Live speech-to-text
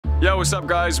Yo, what's up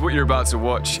guys? What you're about to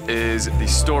watch is the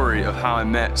story of how I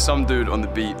met some dude on the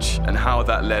beach and how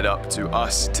that led up to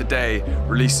us today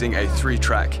releasing a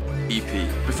 3-track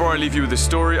EP. Before I leave you with the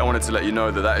story, I wanted to let you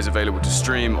know that that is available to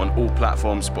stream on all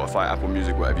platforms, Spotify, Apple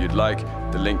Music, whatever you'd like.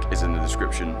 The link is in the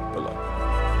description below.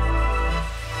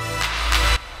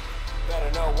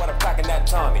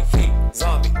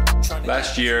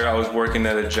 Last year I was working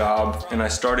at a job and I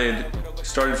started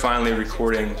finally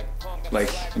recording like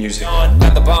music.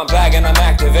 Got the bomb bag and I'm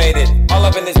activated. All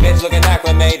up in this bitch looking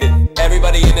acclimated.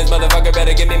 Everybody in this motherfucker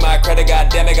better give me my credit.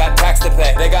 Goddamn it, got tax to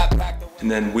pay. They got packed.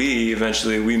 And then we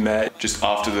met just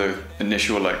after the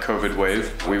initial like COVID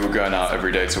wave. We were going out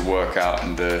every day to work out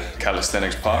in the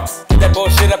calisthenics park. Get that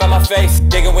bullshit up on my face,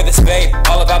 digging with a spade.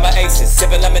 All about my aces,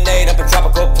 sipping lemonade up in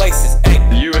tropical places. Hey.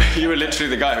 You were literally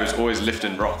the guy who was always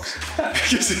lifting rocks.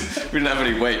 Because we didn't have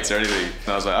any weights or anything. And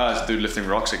I was like, oh, this dude lifting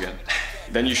rocks again.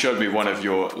 Then you showed me one of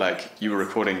your, like, you were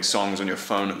recording songs on your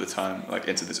phone at the time, like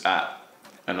into this app.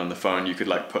 And on the phone you could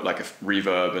like put like a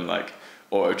reverb and like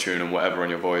auto-tune and whatever on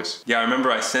your voice. Yeah, I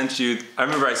remember I sent you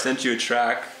a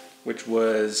track, which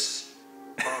was,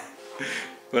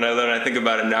 when I think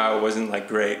about it now, it wasn't like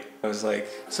great. It was like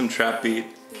some trap beat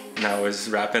and I was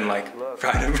rapping like,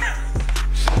 right up.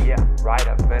 Yeah, right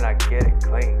up and I get it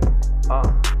clean.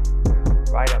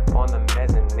 Right up on the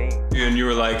mezzanine. And you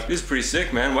were like, this is pretty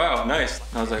sick, man. Wow, nice.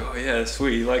 And I was like, oh yeah, that's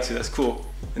sweet. He likes it. That's cool.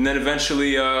 And then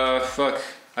eventually, I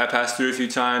passed through a few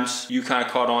times. You kind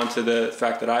of caught on to the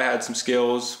fact that I had some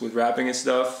skills with rapping and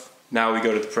stuff. Now we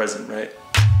go to the present, right?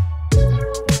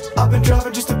 I've been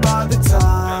driving just about the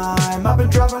time. I've been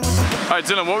driving with the... All right,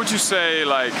 Dylan, what would you say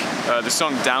like the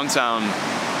song Downtown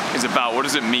is about? What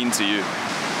does it mean to you?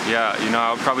 Yeah, you know,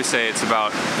 I would probably say it's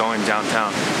about going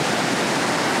downtown.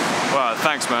 Wow,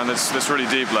 thanks, man. That's really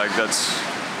deep. Like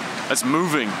that's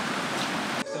moving.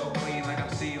 So clean like I'm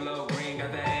CeeLo Green,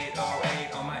 got the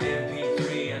 808 on my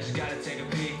MP3. I just gotta take a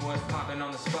peek. What's popping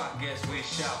on the spot? Guess we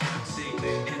shall see.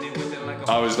 Ended with it like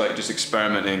I was like just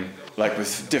experimenting like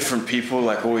with different people,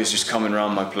 like always just coming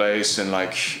around my place and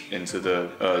like into the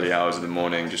early hours of the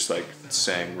morning, just like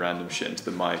saying random shit into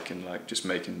the mic and like just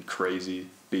making crazy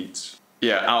beats.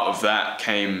 Yeah, out of that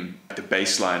came the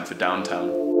bass line for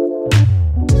Downtown.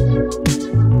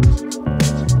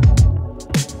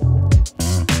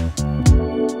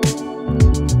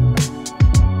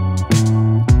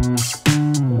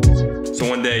 So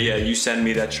one day, yeah, you sent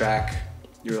me that track.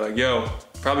 You were like, yo,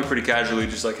 probably pretty casually,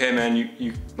 just like, hey man,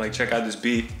 you like check out this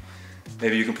beat.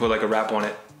 Maybe you can put like a rap on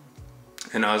it.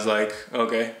 And I was like,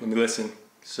 okay, let me listen.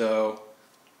 So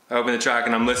I opened the track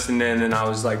and I'm listening and I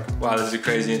was like, wow, this is a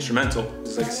crazy instrumental.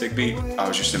 This is like a sick beat. I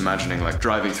was just imagining like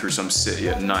driving through some city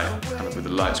at night, kind of with the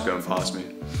lights going past me.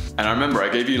 And I remember I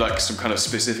gave you like some kind of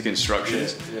specific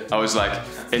instructions. Yeah. I was like,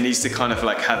 it needs to kind of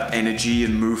like have energy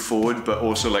and move forward, but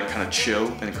also like kind of chill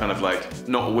and kind of like,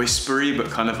 not whispery, but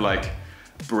kind of like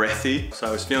breathy. So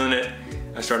I was feeling it.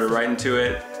 I started writing to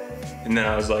it. And then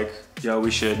I was like, yo,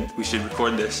 we should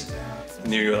record this.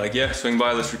 And you were like, yeah, swing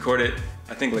by, let's record it.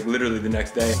 I think like literally the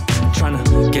next day. Trying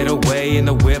to get away in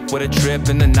the whip with a trip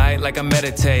in the night like I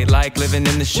meditate, like living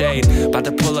in the shade. About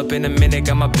to pull up in a minute,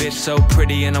 got my bitch so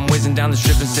pretty and I'm whizzing down the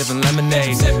strip and sipping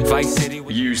lemonade. Vice City.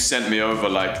 You sent me over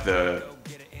like the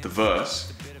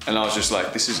verse and I was just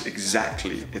like, this is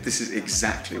exactly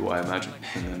what I imagined.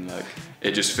 And then like,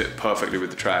 it just fit perfectly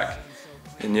with the track.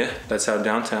 And yeah, that's how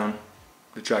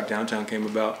the track Downtown came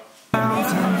about.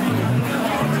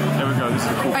 There we go, this is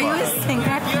a cool Are you a singer?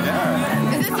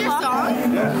 Yeah. Is this your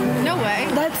song? Yeah. No way.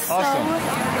 That's awesome.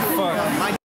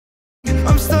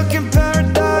 I'm stuck in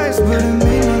paradise, but it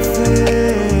means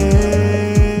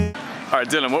nothing. All right,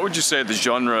 Dylan, what would you say the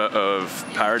genre of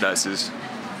Paradise is?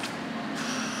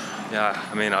 Yeah,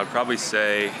 I mean, I'd probably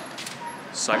say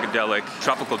psychedelic,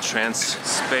 tropical trance,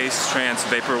 space trance,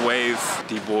 vaporwave,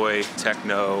 D-boy,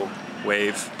 techno,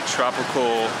 wave,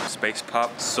 tropical, space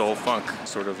pop, soul funk,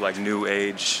 sort of like new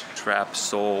age, trap,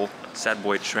 soul, sad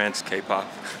boy trance, K-pop.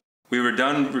 We were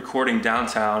done recording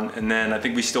Downtown and then I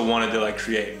think we still wanted to like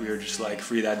create. We were just like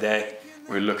free that day.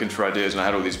 We were looking for ideas and I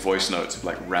had all these voice notes of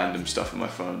like random stuff on my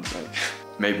phone. Like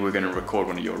maybe we're gonna record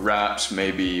one of your raps,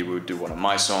 maybe we'll do one of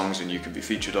my songs and you can be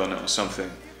featured on it or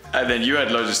something. And then you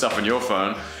had loads of stuff on your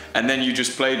phone and then you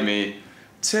just played me,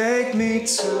 take me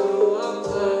to a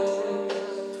place.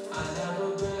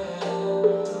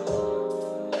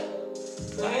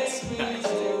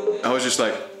 I was just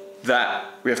like,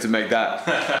 we have to make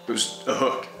that. It was a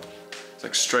hook. It's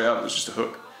like straight up, it was just a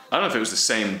hook. I don't know if it was the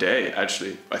same day,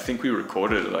 actually. I think we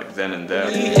recorded it like then and there.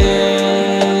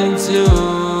 Into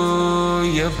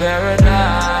your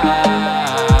paradise.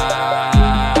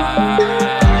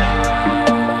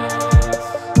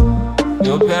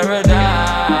 your paradise.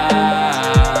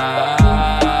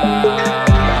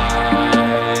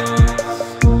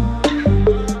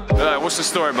 What's the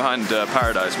story behind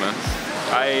Paradise, man?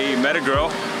 I met a girl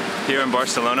here in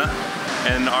Barcelona,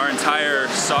 and our entire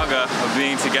saga of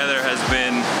being together has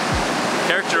been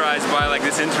characterized by like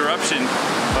this interruption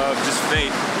of just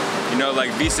fate. You know,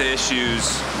 like visa issues,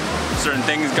 certain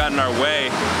things got in our way,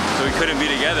 so we couldn't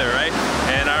be together, right?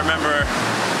 And I remember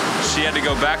she had to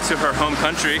go back to her home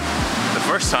country the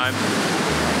first time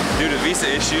due to visa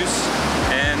issues,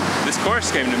 and this chorus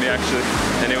came to me actually,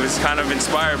 and it was kind of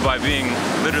inspired by being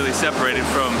literally separated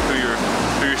from who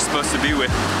you're supposed to be with.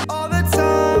 All the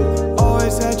time,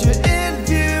 always had you in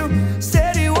view,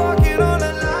 steady walking on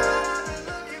a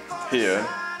line. Here,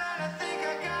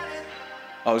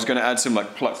 I was gonna add some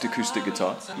like plucked acoustic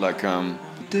guitar, like kind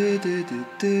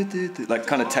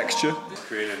of texture.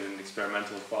 Created an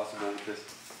experimental as possible with this.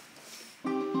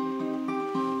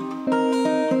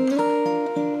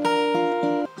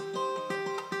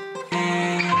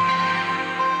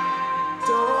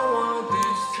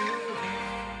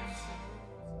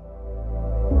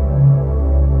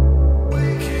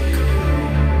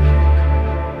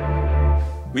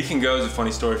 We Can Go is a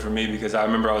funny story for me because I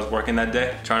remember I was working that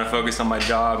day, trying to focus on my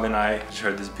job, and I just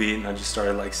heard this beat and I just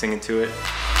started like singing to it.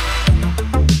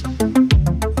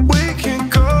 We can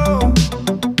go,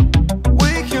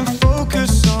 we can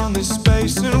focus on this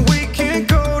space, and we can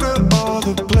go to all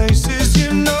the places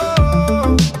you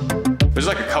know. It was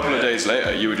like a couple of days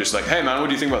later, you were just like, hey man, what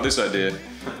do you think about this idea?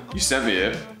 You sent me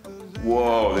it.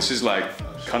 Whoa, this is like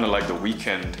kind of like The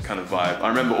Weeknd kind of vibe. I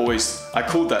remember I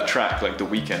called that track like The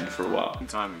Weeknd for a while.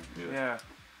 Timing, Yeah,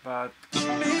 but But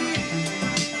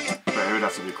it would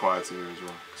have to be quieter as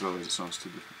well, because otherwise it sounds too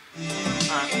different.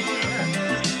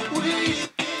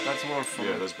 that's more fun.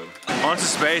 Yeah, that's better. Haunted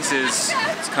Space it's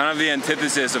kind of the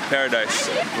antithesis of Paradise.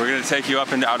 We're gonna take you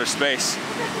up into outer space.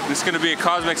 This is gonna be a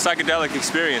cosmic psychedelic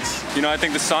experience. You know, I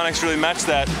think the Sonics really match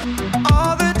that.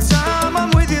 All the time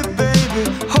I'm with you, baby.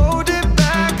 Hold it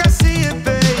back, I see it,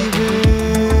 baby.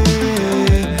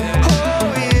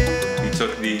 Oh yeah. We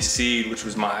took the seed, which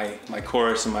was my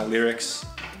chorus and my lyrics,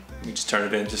 and we just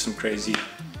turned it into some crazy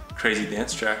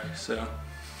dance track. So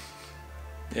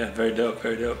yeah, very dope,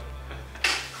 very dope.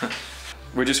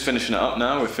 We're just finishing it up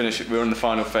now. We're in the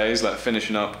final phase, like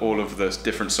finishing up all of the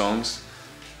different songs,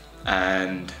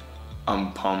 and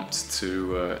I'm pumped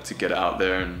to get it out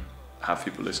there and have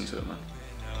people listen to it, man.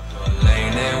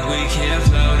 Lane that we can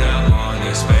float up on.